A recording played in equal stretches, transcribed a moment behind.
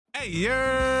Hey,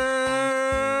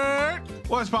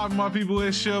 what's poppin', my people?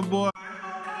 It's your boy.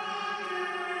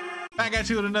 Back at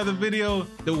you with another video.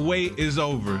 The wait is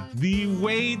over. The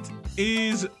wait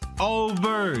is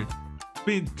over.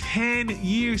 Been 10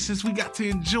 years since we got to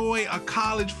enjoy a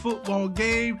college football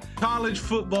game. College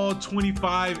football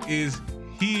 25 is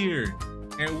here,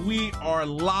 and we are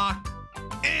locked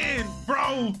in,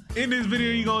 bro. In this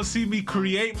video, you're gonna see me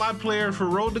create my player for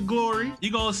Road to Glory.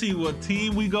 You're gonna see what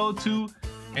team we go to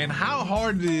and how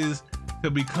hard it is to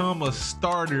become a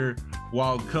starter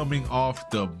while coming off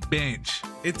the bench.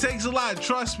 It takes a lot,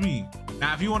 trust me.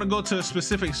 Now, if you want to go to a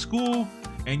specific school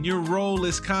and your role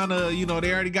is kind of, you know,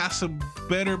 they already got some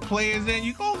better players, then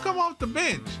you gonna come off the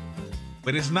bench.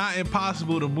 But it's not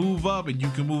impossible to move up, and you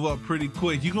can move up pretty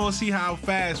quick. You're gonna see how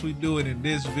fast we do it in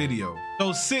this video.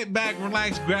 So sit back,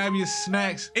 relax, grab your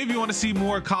snacks. If you want to see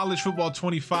more college football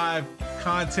 25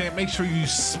 content, make sure you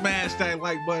smash that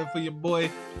like button for your boy.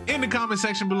 In the comment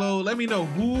section below, let me know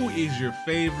who is your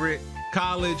favorite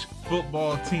college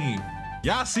football team.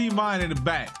 Y'all see mine in the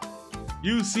back.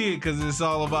 You see it because it's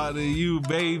all about the you,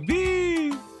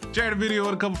 baby. Share the video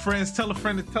with a couple friends. Tell a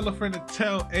friend to tell a friend to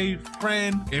tell a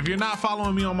friend. If you're not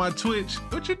following me on my Twitch,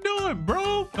 what you doing,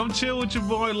 bro? Come chill with your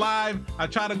boy live. I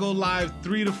try to go live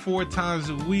 3 to 4 times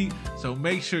a week, so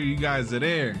make sure you guys are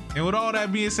there. And with all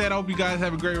that being said, I hope you guys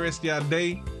have a great rest of your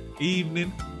day,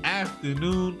 evening,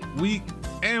 afternoon, week,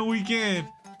 and weekend.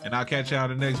 And I'll catch y'all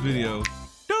in the next video.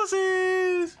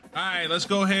 Deuces! All right, let's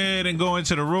go ahead and go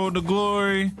into the Road to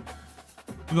Glory.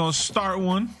 We're gonna start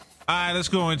one. All right, let's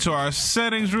go into our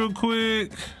settings real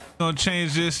quick. Gonna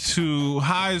change this to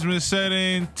Heisman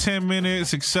setting, 10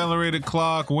 minutes, accelerated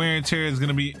clock, wear and tear is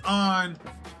gonna be on.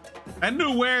 That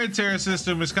new wear and tear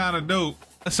system is kind of dope.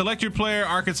 Select your player,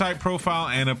 archetype, profile,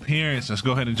 and appearance. Let's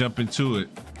go ahead and jump into it.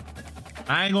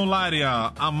 I ain't gonna lie to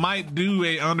y'all. I might do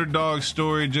a underdog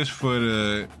story just for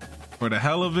the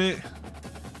hell of it,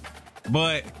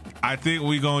 but I think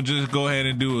we're gonna just go ahead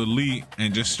and do elite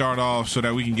and just start off so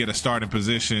that we can get a starting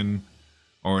position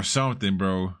or something,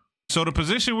 bro. So the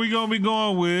position we're gonna be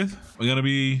going with, we're gonna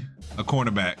be a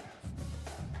cornerback.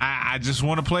 I just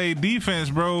want to play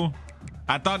defense, bro.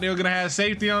 I thought they were gonna have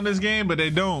safety on this game, but they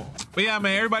don't. But yeah,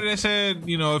 man, everybody that said,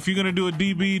 you know, if you're gonna do a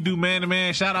DB, do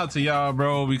man-to-man, shout out to y'all,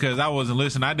 bro, because I wasn't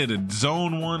listening. I did a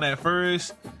zone one at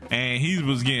first, and he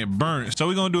was getting burnt. So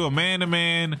we're gonna do a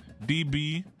man-to-man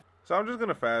DB. So I'm just going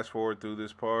to fast forward through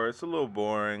this part. It's a little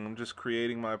boring. I'm just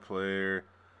creating my player,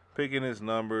 picking his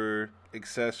number,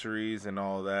 accessories, and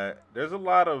all that. There's a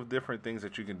lot of different things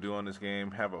that you can do on this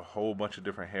game. Have a whole bunch of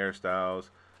different hairstyles.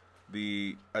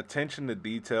 The attention to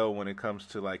detail when it comes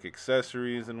to like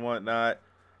accessories and whatnot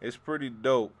is pretty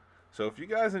dope. So if you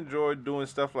guys enjoy doing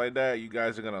stuff like that, you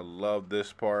guys are going to love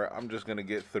this part. I'm just going to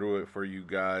get through it for you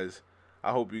guys.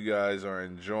 I hope you guys are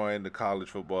enjoying the college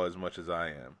football as much as I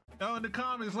am. Yo, in the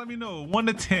comments, let me know 1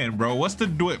 to 10, bro. What's the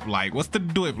DWIP like? What's the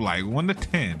DWIP like? 1 to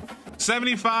 10.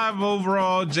 75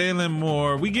 overall, Jalen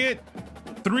Moore. We get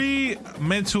 3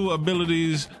 mental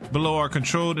abilities below are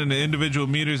controlled in the individual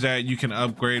meters that you can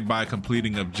upgrade by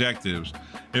completing objectives.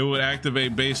 It would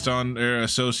activate based on their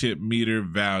associate meter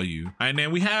value. And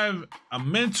then we have a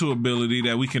mental ability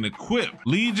that we can equip.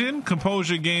 Legion,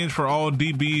 composure gains for all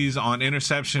DBs on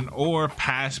interception or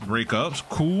pass breakups.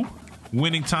 Cool.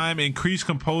 Winning time, increased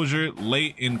composure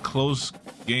late in close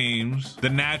games. The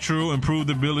natural, improved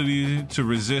ability to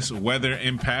resist weather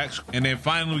impacts. And then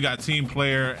finally, we got team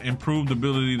player, improved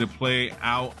ability to play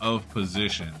out of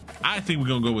position. I think we're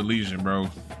gonna go with Legion, bro.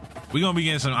 We're gonna be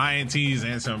getting some INTs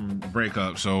and some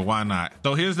breakups, so why not?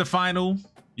 So here's the final.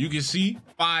 You can see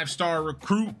 5-star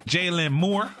recruit Jalen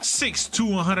Moore,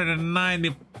 6'2",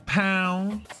 190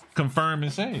 pounds. Confirm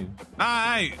and save. All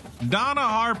right, Donna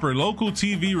Harper, local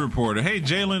TV reporter. Hey,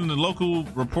 Jalen, the local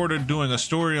reporter doing a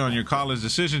story on your college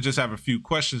decision. Just have a few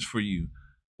questions for you.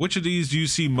 Which of these do you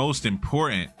see most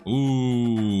important?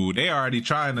 Ooh, they already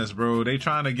trying us, bro. They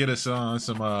trying to get us on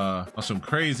some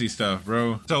crazy stuff,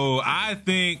 bro. So I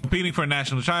think competing for a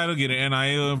national title, getting an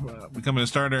NIL, becoming a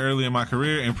starter early in my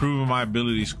career, improving my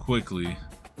abilities quickly.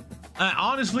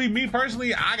 Honestly, me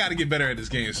personally, I got to get better at this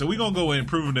game. So we're going to go with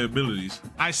improving the abilities.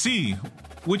 I see.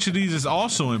 Which of these is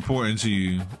also important to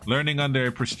you? Learning under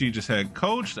a prestigious head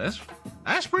coach.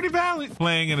 That's pretty valid.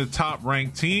 Playing in a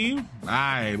top-ranked team. All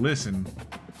right, listen.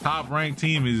 Top-ranked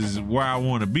team is where I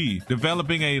want to be.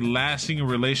 Developing a lasting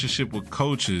relationship with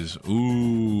coaches.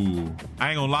 Ooh. I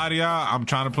ain't gonna lie to y'all. I'm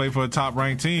trying to play for a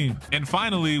top-ranked team. And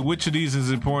finally, which of these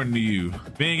is important to you?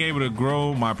 Being able to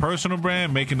grow my personal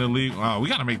brand, making the league. Oh, we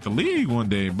gotta make the league one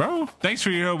day, bro. Thanks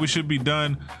for your help. We should be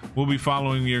done. We'll be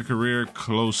following your career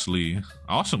closely.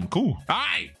 Awesome. Cool. All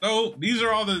right. So these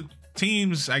are all the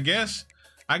teams, I guess,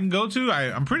 I can go to.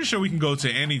 I'm pretty sure we can go to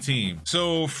any team.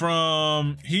 So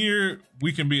from here,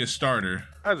 we can be a starter.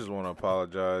 I just want to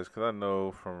apologize because I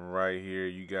know from right here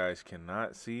you guys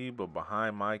cannot see, but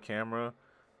behind my camera,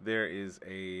 there is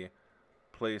a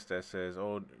place that says,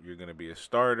 oh, you're going to be a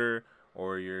starter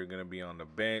or you're going to be on the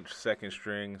bench, second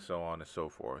string, so on and so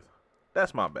forth.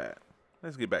 That's my bad.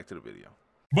 Let's get back to the video.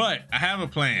 But I have a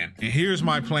plan, and here's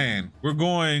my plan. We're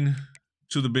going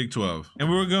to the Big 12, and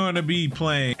we're going to be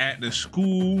playing at the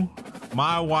school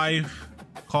my wife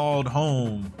called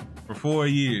home for 4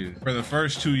 years. For the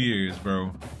first 2 years,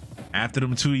 bro. After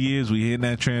them 2 years, we hit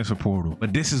that transfer portal.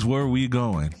 But this is where we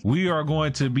going. We are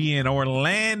going to be in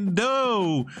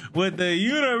Orlando with the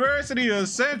University of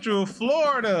Central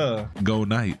Florida. Go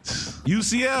Knights.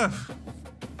 UCF,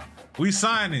 we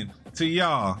signing to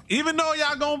y'all. Even though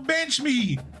y'all gonna bench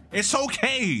me, it's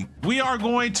okay. We are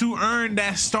going to earn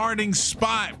that starting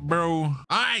spot, bro. All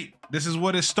right, this is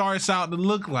what it starts out to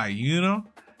look like, you know?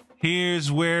 Here's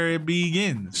where it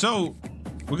begins. So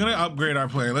we're gonna upgrade our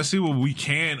player. Let's see what we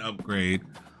can upgrade.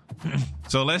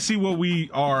 So let's see what we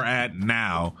are at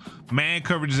now. Man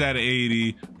coverage is at an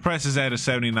 80, press is at a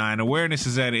 79, awareness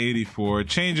is at an 84,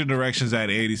 change of direction is at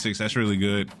an 86. That's really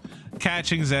good.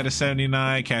 Catching is at a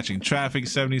 79, catching traffic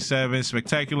 77,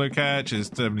 spectacular catch is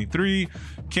 73,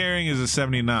 carrying is a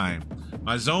 79.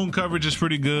 My zone coverage is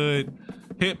pretty good.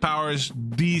 Hit power is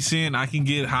decent. I can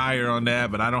get higher on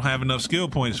that, but I don't have enough skill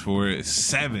points for it.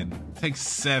 7. Take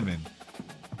 7.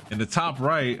 In the top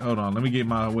right, hold on, let me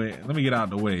get out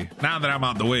the way. Now that I'm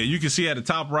out the way, you can see at the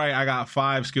top right, I got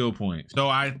 5 skill points. So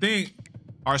I think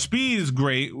our speed is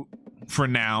great for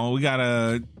now. We got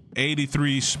a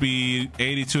 83 speed,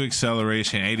 82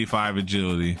 acceleration, 85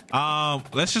 agility.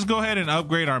 Let's just go ahead and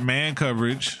upgrade our man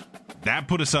coverage. That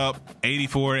put us up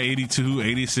 84, 82,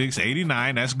 86,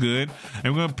 89. That's good.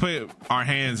 And we're gonna put our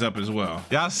hands up as well.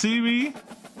 Y'all see me?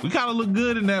 We kind of look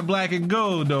good in that black and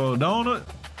gold though, don't it?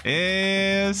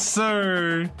 Yes,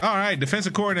 sir. All right,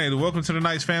 defensive coordinator. Welcome to the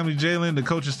Knights family, Jalen. The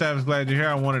coaching staff is glad you're here.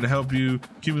 I wanted to help you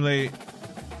accumulate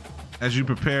as you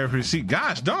prepare for your seat.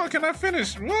 Gosh, dog, can I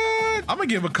finish? What? I'm gonna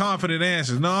give a confident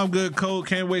answer. No, I'm good, coach.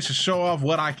 Can't wait to show off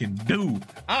what I can do.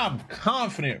 I'm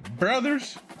confident,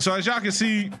 brothers. So as y'all can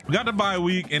see, we got the bye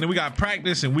week and then we got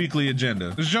practice and weekly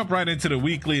agenda. Let's jump right into the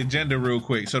weekly agenda real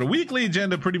quick. So the weekly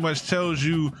agenda pretty much tells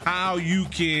you how you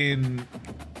can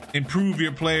improve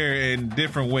your player in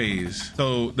different ways.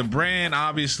 So the brand,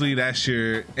 obviously, that's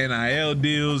your NIL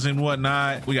deals and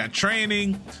whatnot. We got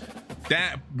training.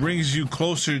 That brings you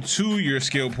closer to your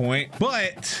skill point,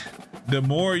 but the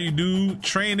more you do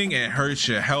training, it hurts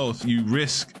your health. You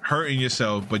risk hurting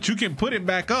yourself, but you can put it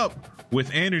back up with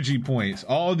energy points.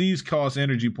 All these cost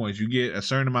energy points. You get a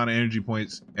certain amount of energy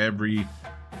points every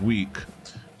week.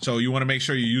 So you want to make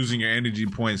sure you're using your energy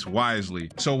points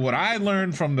wisely. So what I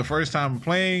learned from the first time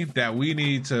playing, that we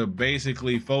need to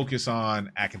basically focus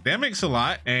on academics a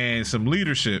lot and some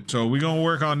leadership. So we're going to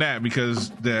work on that because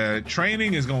the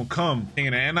training is going to come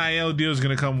and the NIL deal is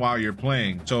going to come while you're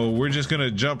playing. So we're just going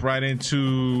to jump right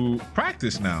into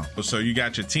practice now. So you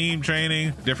got your team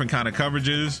training, different kind of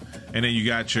coverages, and then you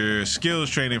got your skills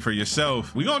training for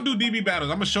yourself. We're going to do DB battles.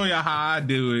 I'm going to show y'all how I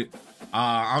do it.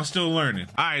 I'm still learning.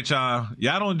 All right, y'all.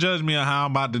 Y'all don't judge me on how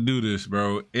I'm about to do this,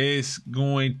 bro. It's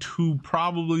going to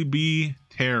probably be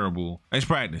terrible. Let's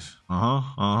practice.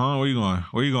 Where you going?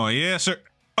 Where you going? Yeah, sir.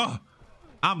 Oh,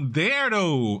 I'm there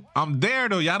though.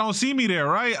 Y'all don't see me there,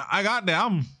 right? I got there.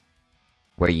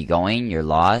 Where you going? You're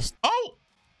lost? Oh.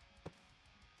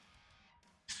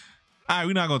 All right,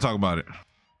 we're not gonna talk about it.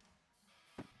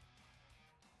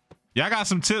 Y'all got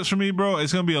some tips for me, bro?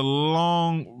 It's gonna be a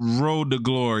long road to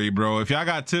glory, bro. If y'all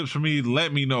got tips for me,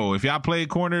 let me know. If y'all play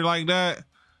corner like that,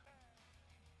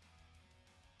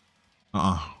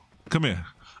 come here.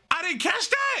 I didn't catch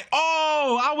that.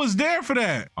 Oh, I was there for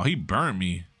that. Oh, he burnt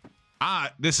me.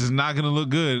 This is not gonna look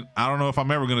good. I don't know if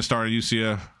I'm ever gonna start at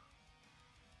UCF.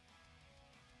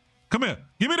 Come here,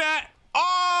 give me that.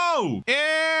 Oh,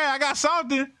 yeah, I got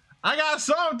something.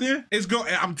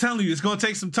 I'm telling you, it's gonna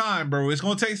take some time, bro. It's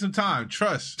gonna take some time.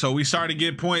 Trust. So we start to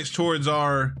get points towards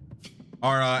our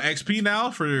XP now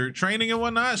for training and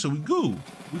whatnot. So we cool.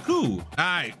 All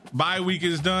right, bye week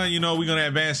is done. You know, we're gonna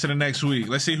advance to the next week.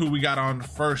 Let's see who we got on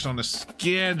first on the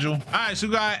schedule. All right, so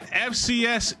we got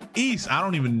FCS East. I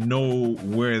don't even know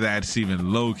where that's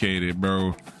even located,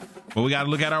 bro. But we got to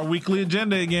look at our weekly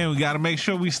agenda again. We got to make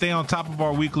sure we stay on top of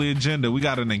our weekly agenda. We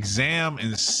got an exam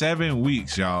in 7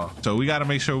 weeks, y'all. So we got to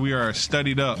make sure we are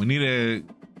studied up. We need to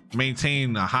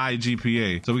maintain a high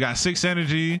GPA. So we got 6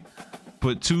 energy,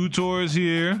 put 2 towards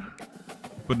here,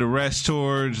 put the rest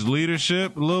towards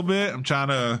leadership a little bit. I'm trying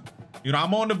to You know,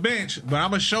 I'm on the bench, but I'm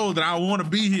gonna show that I want to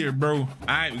be here, bro. All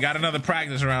right, we got another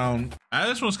practice round.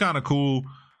 This one's kind of cool.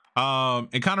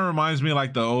 It kind of reminds me of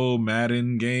like the old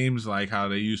Madden games, like how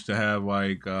they used to have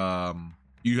like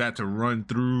you had to run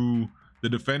through the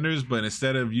defenders, but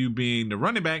instead of you being the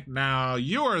running back, now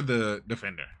you're the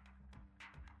defender.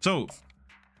 So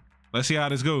let's see how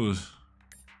this goes.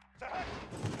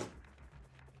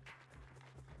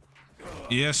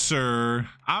 Yes, sir.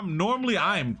 I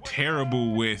am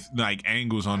terrible with like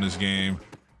angles on this game.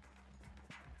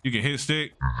 You can hit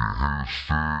stick.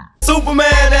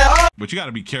 Superman. But you got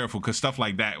to be careful because stuff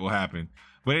like that will happen.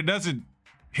 But it doesn't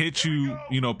hit you,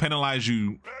 you know, penalize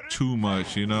you too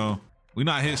much, you know. We're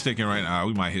not hit sticking right now.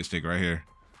 We might hit stick right here.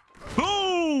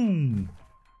 Boom!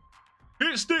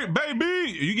 Hit stick,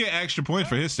 baby! You get extra points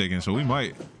for hit sticking, so we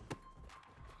might.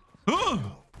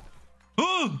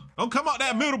 Don't come out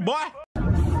that middle, boy.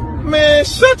 Man,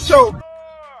 shut your...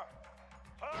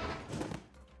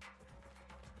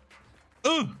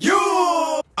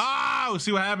 Oh,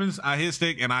 see what happens? I hit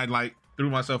stick and I like threw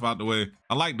myself out the way.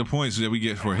 I like the points that we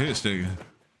get for hit stick.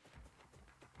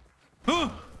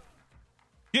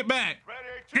 Get back.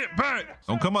 Get back.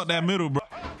 Don't come out that middle, bro.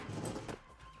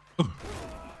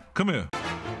 Come here.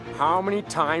 How many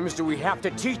times do we have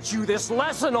to teach you this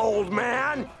lesson, old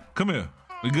man? Come here.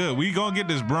 We good. We gonna get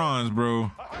this bronze,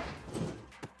 bro.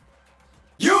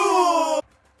 Oh,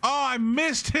 I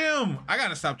missed him. I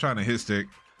gotta stop trying to hit stick.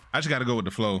 I just gotta go with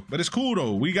the flow. But it's cool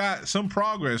though. We got some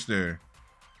progress there.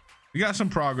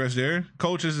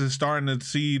 Coaches is starting to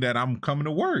see that I'm coming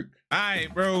to work. All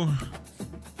right, bro.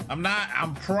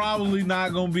 I'm probably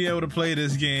not gonna be able to play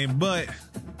this game, but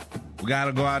we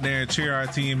gotta go out there and cheer our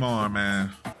team on,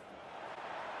 man.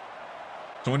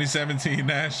 2017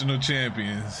 national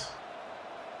champions.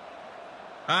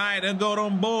 All right, there go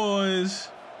them boys.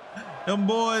 Them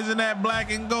boys in that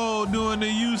black and gold doing the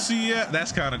UCF.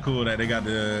 That's kind of cool that they got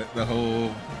the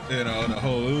whole, you know, the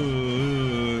whole,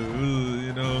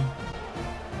 you know.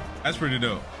 That's pretty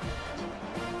dope.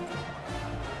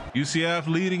 UCF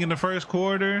leading in the first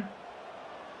quarter,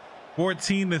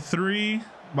 14-3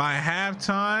 by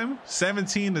halftime,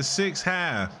 17-6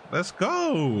 half. Let's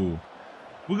go.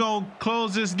 We're gonna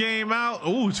close this game out.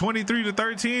 Ooh,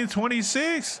 23-13,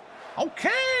 26.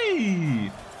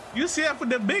 Okay. UCF with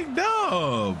the big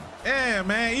dub. Yeah,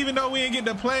 man. Even though we ain't get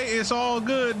to play, it's all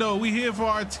good though. We here for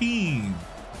our team.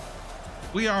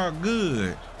 We are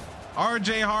good.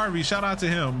 RJ Harvey, shout out to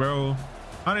him, bro.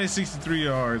 163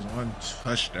 yards, 1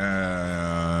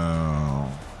 touchdown.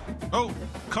 Oh,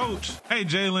 coach. Hey,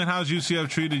 Jalen, how's UCF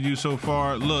treated you so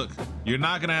far? Look, you're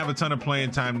not going to have a ton of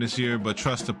playing time this year, but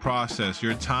trust the process.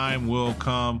 Your time will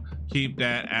come. Keep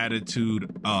that attitude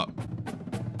up.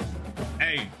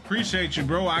 Hey, appreciate you,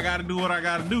 bro. I got to do what I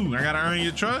got to do. I got to earn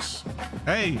your trust.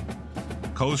 Hey,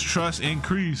 coach trust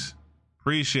increase.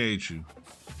 Appreciate you.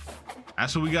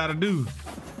 That's what we got to do.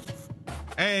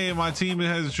 Hey, my team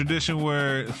has a tradition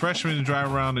where freshmen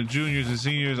drive around the juniors and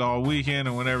seniors all weekend,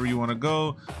 and whenever you want to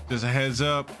go, just a heads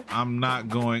up, I'm not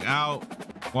going out.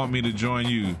 Want me to join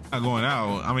you? Not going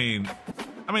out. I mean,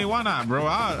 why not, bro?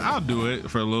 I'll do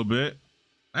it for a little bit.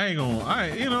 I ain't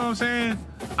gonna, you know what I'm saying?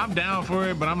 I'm down for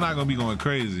it, but I'm not gonna be going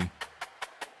crazy.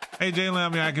 Hey, Jalen,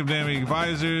 I'm your academic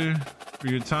advisor for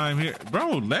your time here.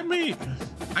 Bro,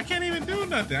 I can't even do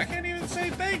nothing. I can't even say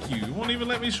thank you. It won't even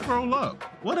let me scroll up.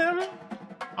 Whatever.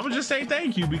 I'm gonna just say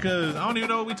thank you because I don't even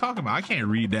know what we're talking about. I can't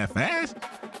read that fast.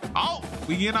 Oh,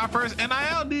 we get our first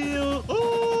NIL deal.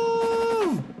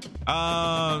 Ooh.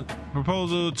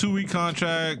 Proposal, 2-week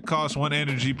contract, costs 1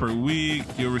 energy per week.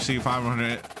 You'll receive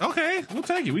 500. Okay, we'll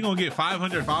take it. We're gonna get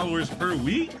 500 followers per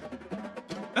week.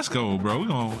 Let's go, bro. We're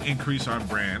gonna increase our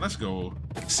brand. Let's go.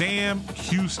 Sam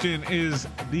Houston is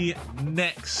the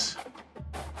next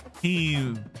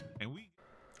team.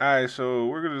 All right, so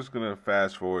we're just going to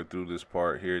fast forward through this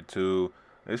part here too.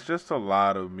 It's just a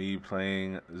lot of me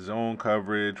playing zone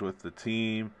coverage with the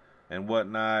team and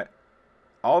whatnot.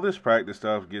 All this practice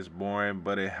stuff gets boring,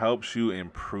 but it helps you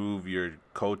improve your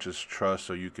coach's trust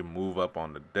so you can move up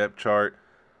on the depth chart.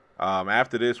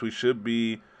 After this, we should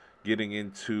be getting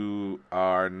into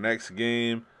our next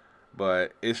game,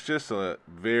 but it's just a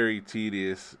very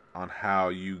tedious on how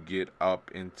you get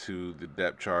up into the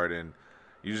depth chart, and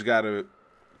you just got to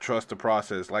trust the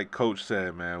process. Like Coach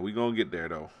said, man, we gonna get there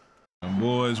though. And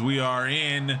boys, we are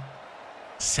in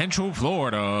Central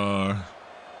Florida.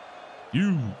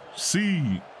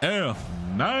 UCF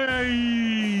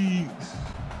Knights.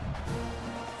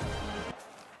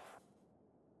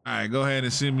 All right, go ahead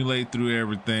and simulate through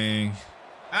everything.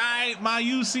 All right, right, my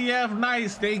UCF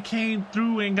Knights, they came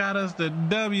through and got us the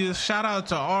W. Shout out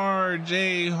to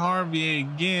RJ Harvey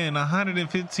again.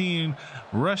 115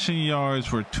 rushing yards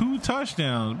for 2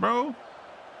 touchdowns, bro.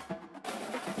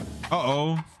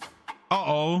 Uh-oh.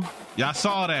 Y'all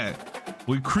saw that.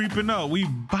 We creeping up. We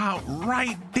about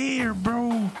right there,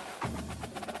 bro.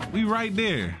 We right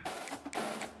there.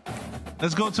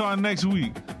 Let's go to our next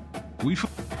week. Who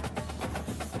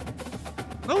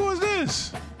was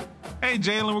this? Hey,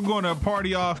 Jalen, we're going to a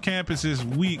party off campus this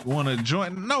week. Want to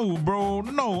join? No, bro.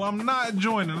 No, I'm not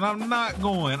joining. I'm not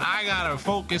going. I got to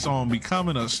focus on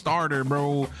becoming a starter,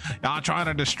 bro. Y'all trying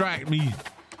to distract me.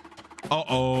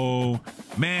 Uh-oh.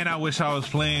 Man, I wish I was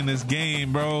playing this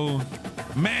game, bro.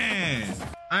 Man,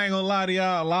 I ain't gonna lie to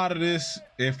y'all. A lot of this,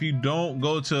 if you don't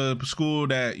go to a school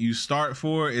that you start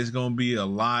for, it's gonna be a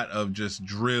lot of just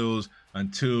drills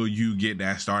until you get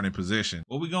that starting position.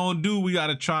 What we gonna do, we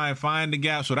gotta try and find the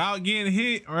gaps without getting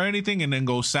hit or anything and then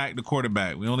go sack the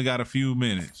quarterback. We only got a few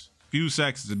minutes, few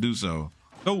seconds to do so.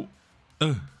 Go.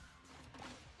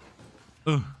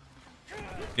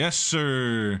 Yes,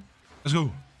 sir. Let's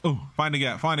go. Oh, find the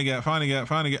gap, find the gap, find the gap,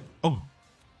 find the gap. Oh,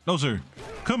 no, sir.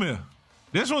 Come here.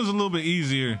 This one's a little bit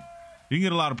easier. You can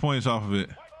get a lot of points off of it.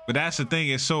 But that's the thing.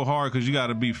 It's so hard because you got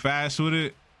to be fast with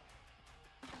it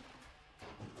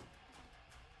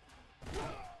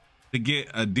to get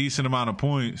a decent amount of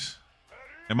points.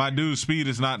 And my dude's speed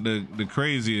is not the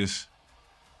craziest.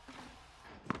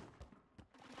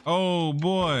 Oh,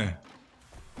 boy.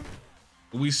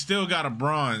 We still got a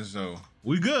bronze, though.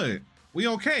 We good. We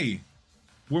okay.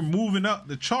 We're moving up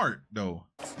the chart, though.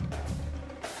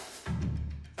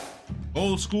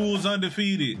 Old school's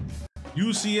undefeated.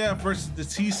 UCF versus the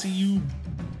TCU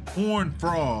Horned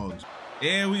Frogs.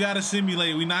 Yeah, we gotta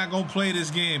simulate. We're not gonna play this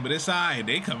game, but it's all right.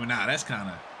 They coming out. That's kind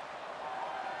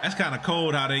of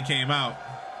cold how they came out.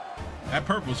 That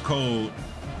purple's cold.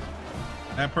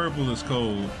 That purple is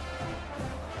cold.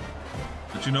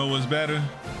 But you know what's better?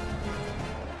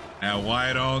 That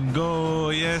white on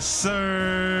gold. Yes,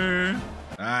 sir.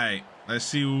 All right, let's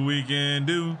see what we can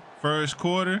do. First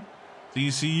quarter.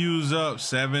 TCU's up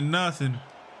 7-0.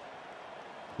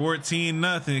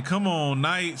 14-0. Come on,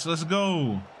 Knights. Let's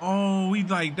go. Oh, we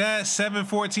like that.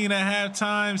 7-14 at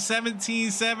halftime.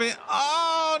 17-7.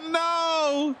 Oh,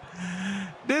 no.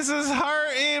 This is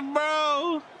hurting,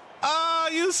 bro. Oh,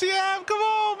 UCF. Come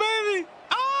on, baby.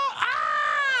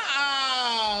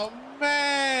 Oh,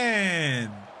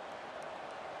 man.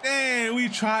 Dang, we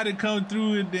tried to come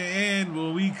through at the end,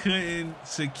 but we couldn't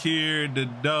secure the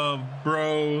dub,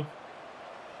 bro.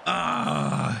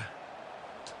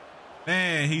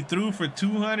 Man, he threw for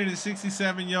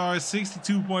 267 yards,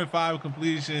 62.5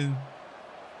 completion,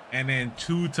 and then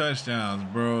 2 touchdowns,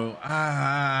 bro. All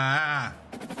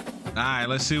right,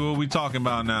 let's see what we talking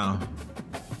about now.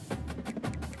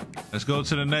 Let's go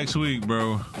to the next week,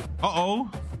 bro.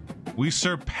 Uh-oh. We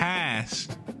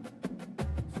surpassed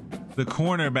the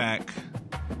cornerback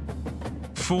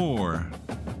 4.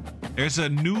 There's a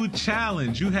new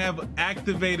challenge. You have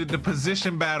activated the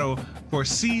position battle for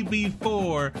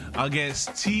CB4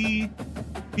 against T.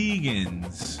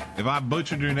 Higgins. If I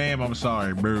butchered your name, I'm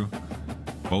sorry, bro.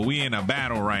 But we in a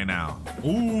battle right now.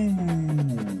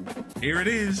 Ooh, here it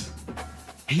is.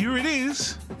 Here it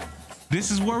is.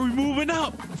 This is where we're moving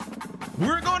up.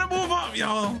 We're gonna move up,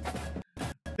 y'all.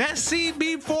 That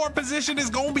CB4 position is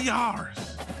gonna be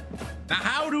ours. Now,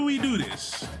 how do we do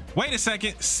this? Wait a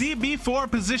second.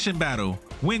 CB4 position battle.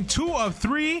 Win 2 of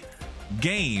 3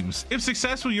 games. If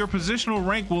successful, your positional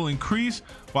rank will increase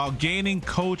while gaining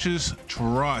coaches'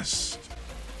 trust.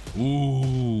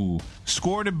 Ooh.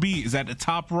 Score to beat is at the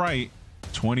top right.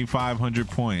 2,500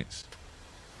 points.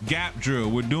 Gap drill.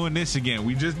 We're doing this again.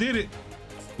 We just did it.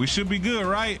 We should be good,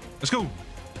 right? Let's go.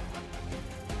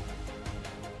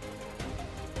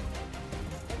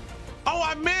 Oh,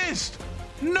 I missed.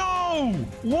 No.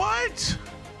 What?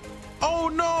 Oh,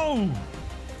 no.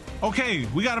 Okay,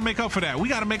 we got to make up for that. We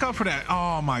got to make up for that.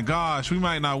 Oh, my gosh. We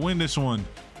might not win this one.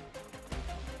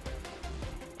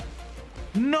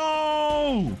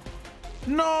 No.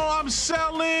 No, I'm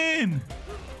selling.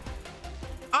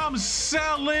 I'm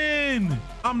selling.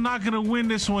 I'm not going to win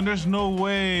this one. There's no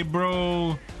way,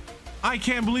 bro. I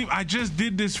can't believe I just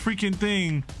did this freaking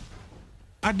thing.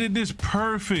 I did this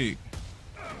perfect.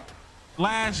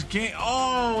 Last game.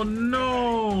 Oh,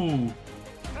 no.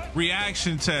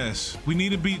 Reaction test. We need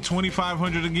to beat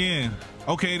 2,500 again.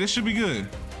 Okay, this should be good.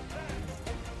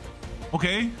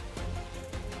 Okay.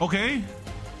 Okay.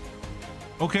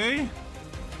 Okay.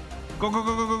 Go, go,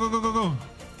 go, go, go, go, go, go, go.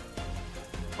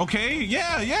 Okay,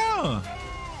 yeah, yeah.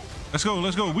 Let's go,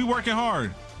 let's go. We working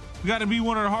hard. We got to be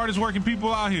one of the hardest working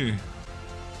people out here.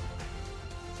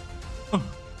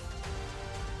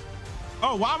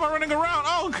 Oh, why am I running around?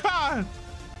 Oh, God.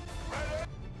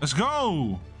 Let's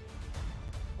go.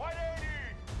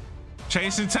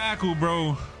 Chase and tackle,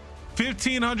 bro.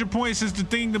 1,500 points is the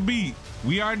thing to beat.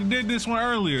 We already did this one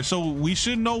earlier, so we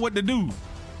should know what to do.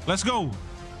 Let's go.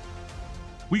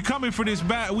 We coming for this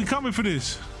bat. We coming for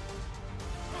this.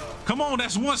 Come on,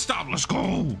 that's one stop. Let's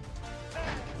go.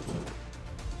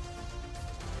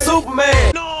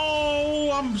 Superman!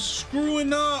 No, I'm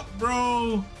screwing up,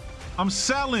 bro. I'm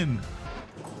selling.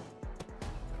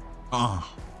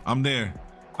 I'm there.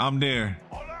 I'm there.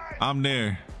 I'm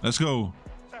there. Let's go.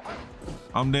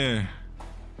 I'm there.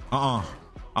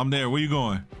 I'm there. Where you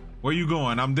going? Where you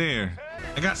going? I'm there.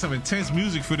 I got some intense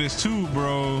music for this too,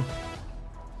 bro.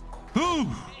 Whew.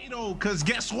 You know, cause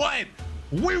guess what?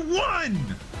 We won.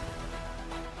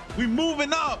 We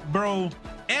moving up, bro.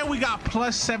 And we got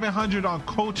plus 700 on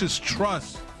coach's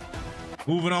trust.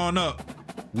 Moving on up.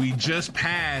 We just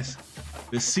passed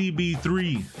the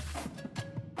CB3.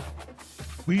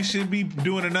 We should be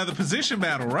doing another position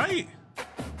battle, right?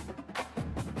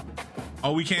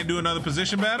 Oh, we can't do another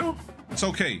position battle? It's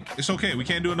okay. It's okay. We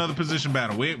can't do another position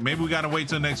battle. Maybe we gotta wait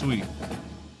till next week.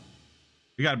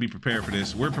 We gotta be prepared for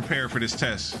this. We're prepared for this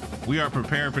test. We are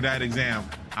prepared for that exam.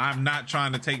 I'm not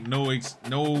trying to take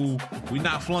we're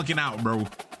not flunking out, bro.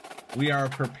 We are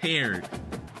prepared.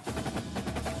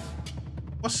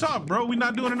 What's up, bro? We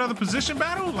not doing another position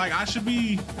battle? Like I should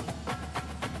be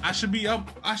up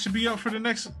for the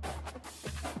next.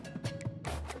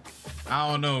 I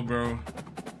don't know, bro.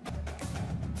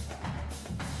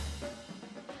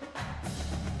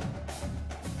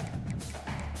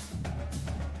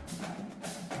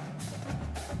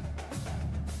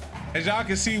 As y'all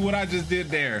can see what I just did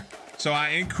there. So I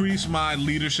increased my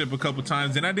leadership a couple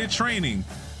times, and I did training.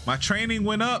 My training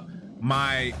went up,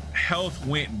 my health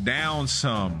went down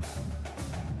some.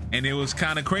 And it was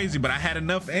kind of crazy, but I had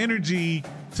enough energy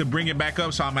to bring it back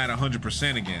up, so I'm at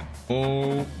 100% again.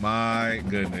 Oh my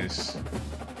goodness.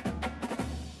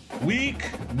 Week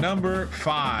number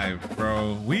 5,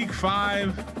 bro. Week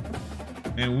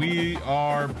 5, and we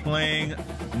are playing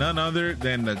none other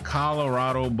than the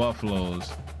Colorado Buffaloes.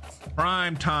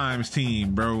 Prime times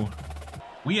team, bro.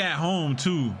 We at home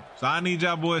too, so I need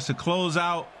y'all boys to close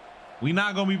out. We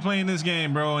not gonna be playing this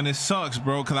game, bro, and it sucks,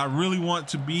 bro, because I really want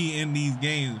to be in these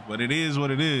games, but it is what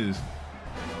it is.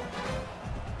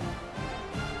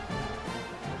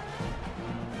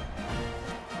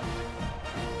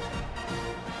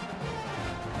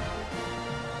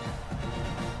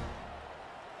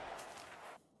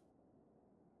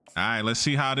 All right, let's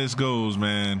see how this goes,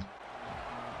 man.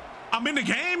 I'm in the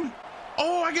game.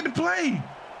 Oh, I get to play.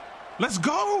 Let's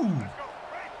go.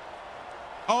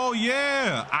 Oh,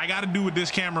 yeah. I got to do with this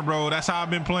camera, bro. That's how I've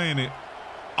been playing it.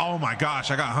 Oh, my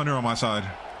gosh. I got Hunter on my side.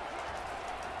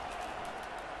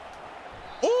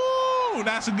 Oh,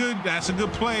 that's a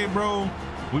good play, bro.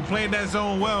 We played that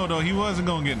zone well, though. He wasn't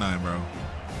going to get 9, bro.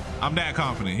 I'm that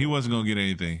confident. He wasn't going to get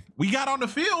anything. We got on the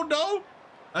field, though,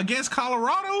 against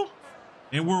Colorado,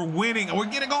 and we're winning. We're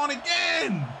getting on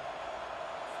again.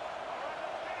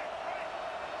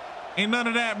 Ain't none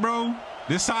of that, bro.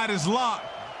 This side is locked.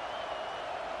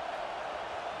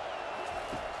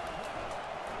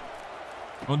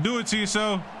 Don't do it to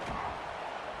yourself.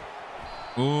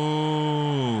 Ooh.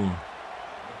 All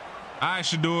right,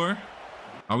 Shador.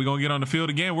 Are we going to get on the field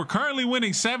again? We're currently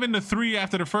winning 7-3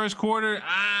 after the first quarter.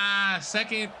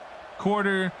 Second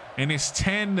quarter, and it's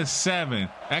 10-7.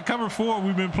 At cover 4,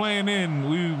 we've been playing in.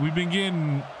 We've been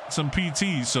getting some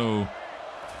PT, so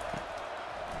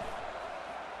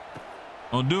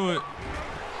don't do it.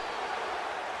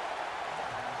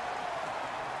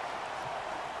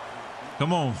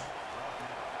 Come on.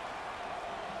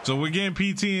 So we're getting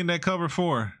PT in that cover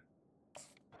 4.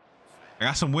 I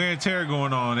got some wear and tear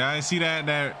going on. I didn't see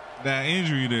that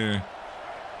injury there.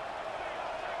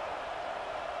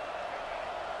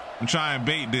 I'm trying to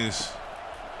bait this.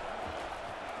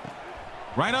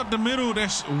 Right up the middle.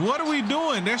 What are we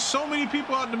doing? There's so many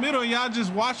people out the middle. Y'all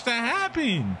just watch that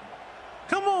happen.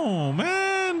 Come on,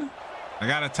 man. I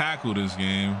got to tackle this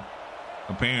game.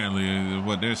 Apparently, is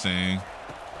what they're saying.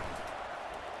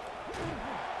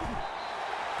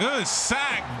 Good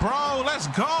sack, bro. Let's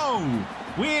go.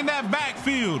 We in that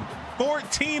backfield.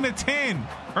 14-10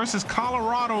 versus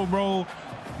Colorado, bro.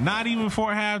 Not even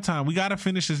for halftime. We got to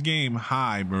finish this game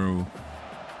high, bro.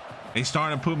 They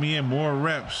starting to put me in more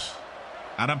reps.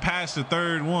 I done passed the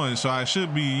third one, so I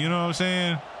should be, you know what I'm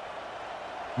saying?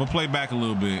 I'm going to play back a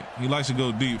little bit. He likes to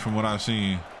go deep from what I've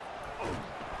seen.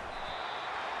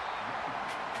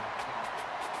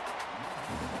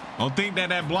 Don't think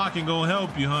that blocking going to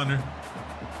help you, Hunter.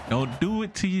 Don't do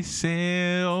it to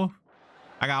yourself.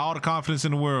 I got all the confidence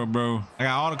in the world, bro. I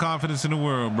got all the confidence in the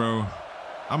world, bro.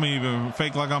 I'm even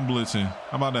fake like I'm blitzing.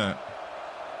 How about that?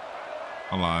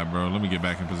 I lied, bro. Let me get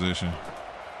back in position.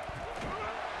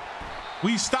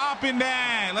 We stopping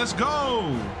that. Let's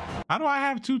go. How do I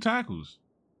have 2 tackles?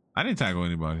 I didn't tackle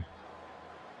anybody.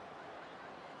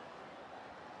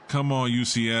 Come on,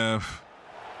 UCF.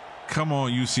 Come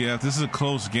on, UCF. This is a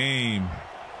close game.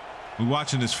 We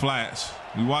watching this flats.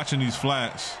 We watching these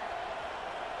flats.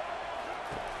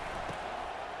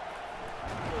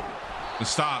 Good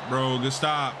stop, bro. Good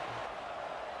stop.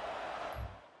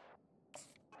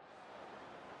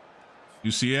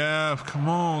 UCF, come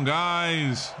on,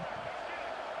 guys.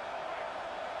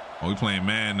 Oh, we playing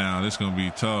man now. This is gonna be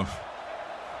tough.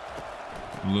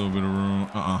 A little bit of room.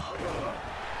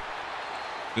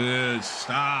 Good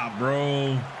stop,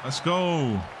 bro. Let's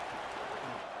go.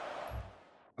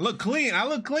 I look clean. I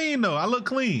look clean, though. I look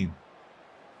clean.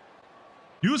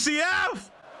 UCF.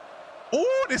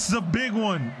 Oh, this is a big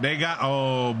one. They got,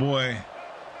 oh, boy.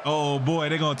 Oh, boy.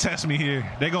 They're going to test me here.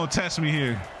 They're going to test me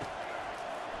here.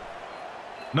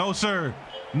 No, sir.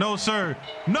 No, sir.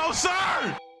 No,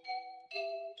 sir.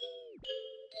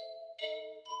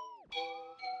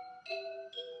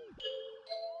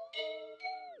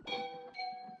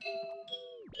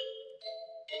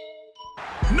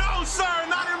 No, sir,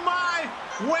 not in my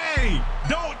way.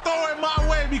 Don't throw it my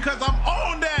way because I'm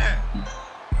on that.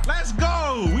 Let's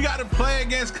go. We got to play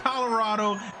against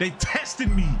Colorado. They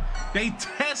tested me. They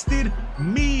tested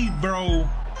me, bro.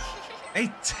 They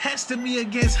tested me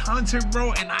against Hunter,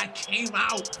 bro, and I came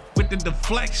out with the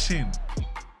deflection.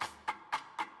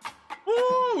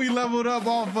 Woo, we leveled up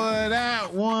off of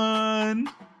that one.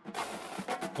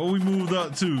 What we moved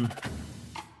up to?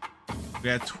 We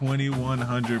had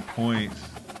 2,100 points.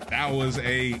 That was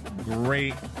a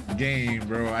great game,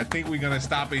 bro. I think we're going to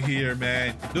stop it here,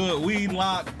 man. Do it. We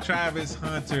lock Travis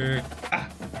Hunter.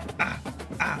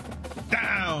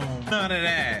 Down. None of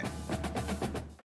that.